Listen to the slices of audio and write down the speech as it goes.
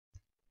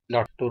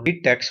to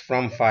read text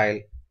from file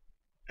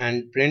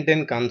and print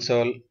in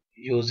console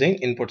using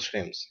input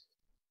streams.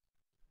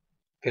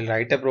 We'll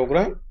write a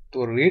program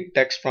to read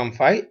text from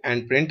file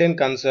and print in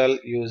console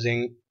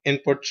using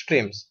input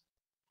streams.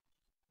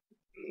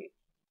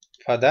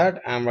 For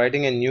that, I'm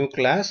writing a new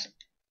class,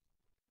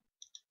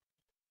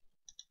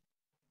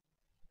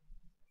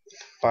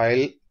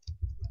 file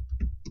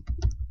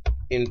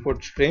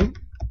input stream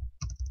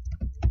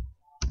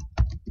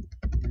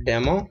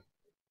demo.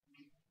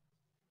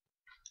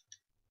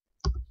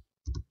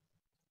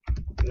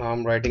 Now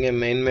I'm writing a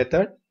main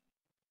method.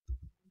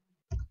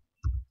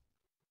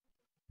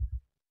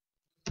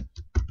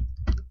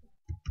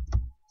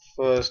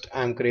 First,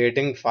 I'm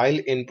creating file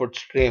input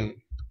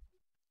stream,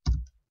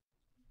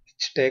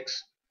 which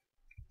takes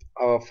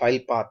our file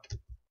path.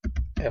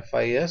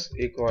 FIS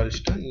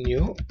equals to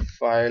new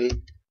file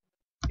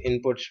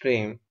input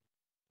stream.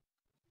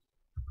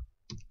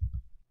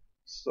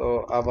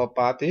 So our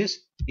path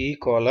is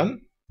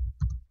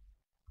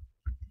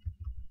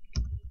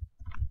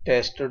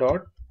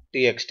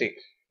e:"test.txt".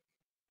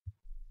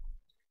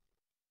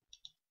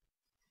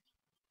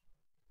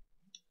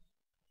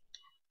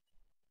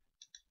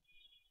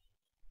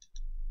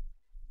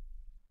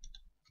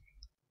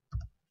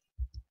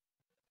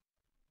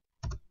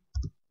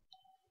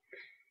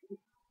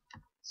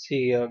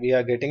 See, we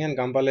are getting a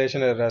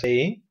compilation error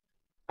saying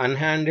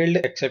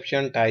unhandled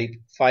exception type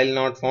file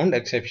not found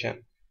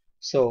exception.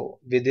 So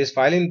with this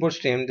file input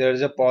stream, there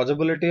is a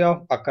possibility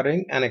of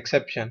occurring an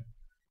exception.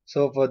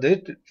 So for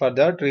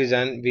that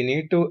reason, we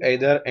need to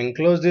either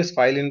enclose this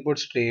file input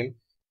stream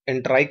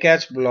in try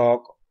catch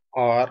block,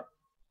 or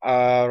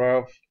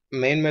our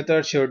main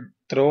method should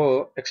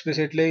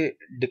explicitly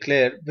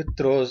declare with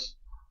throws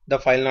the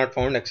file not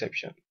found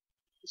exception.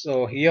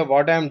 So here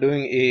what I am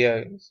doing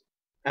is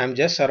I am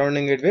just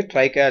surrounding it with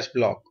try catch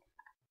block.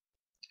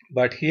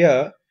 But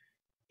here,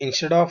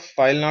 instead of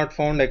file not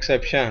found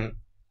exception,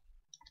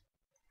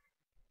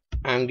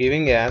 I am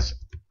giving as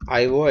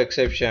IO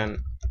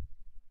exception,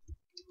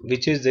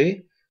 which is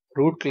the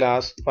root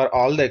class for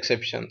all the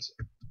exceptions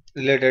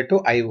related to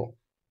IO.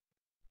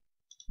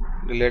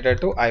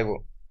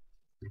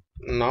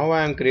 Now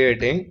I am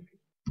creating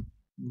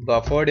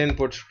buffered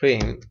input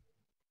stream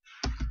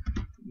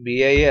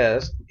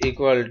BIS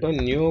equal to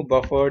new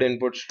buffered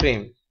input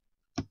stream,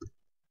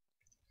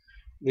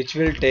 which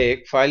will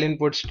take file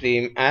input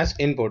stream as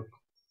input.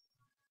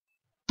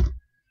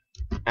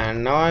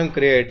 And now I am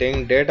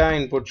creating data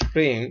input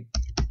stream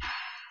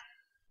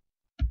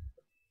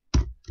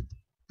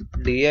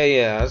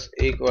DIS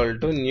equal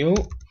to new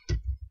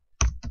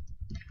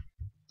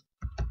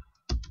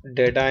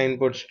data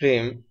input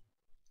stream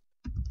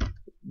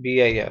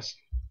BIS.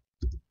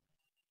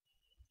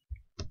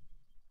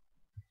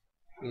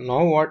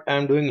 Now what I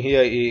am doing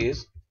here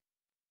is,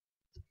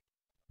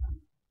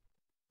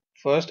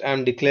 first I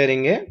am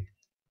declaring a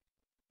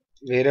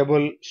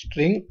variable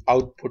string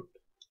output.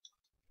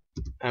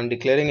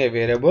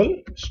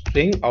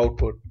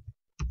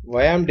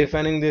 Why I am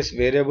defining this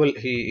variable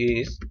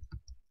here is,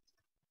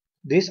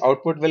 this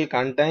output will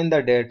contain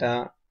the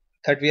data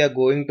that we are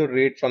going to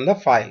read from the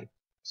file.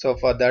 So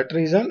for that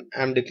reason,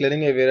 I am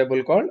declaring a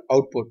variable called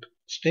output,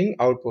 string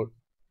output.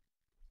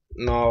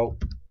 Now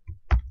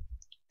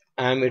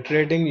I am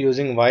iterating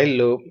using while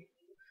loop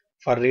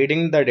for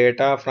reading the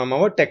data from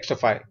our text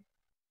file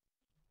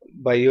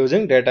by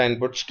using data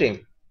input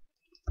stream.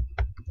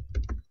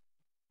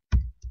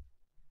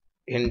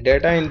 In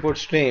data input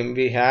stream,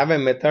 we have a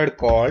method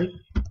called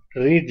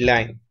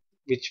readLine,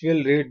 which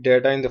will read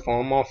data in the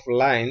form of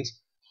lines,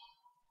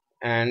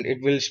 and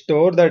it will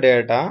store the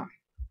data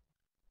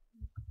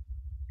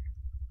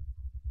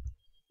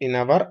in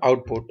our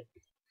output.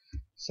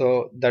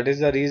 So that is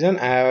the reason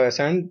I have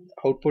assigned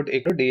output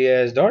equal to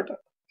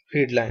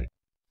dis.readLine.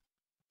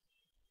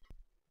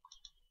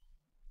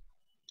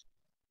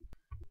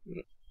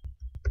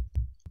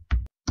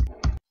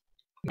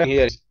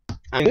 Here is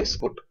this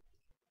put.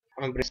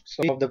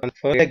 So of the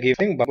first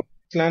giving but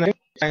line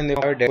in the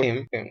data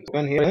name,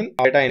 when here in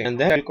data and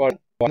then I'll call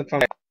one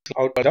from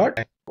output dot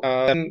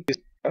then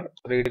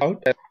read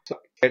out. So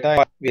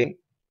data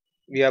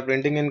we are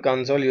printing in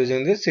console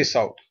using this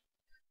sysout.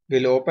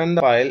 We'll open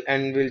the file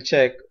and we'll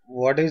check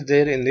what is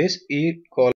there in this e:"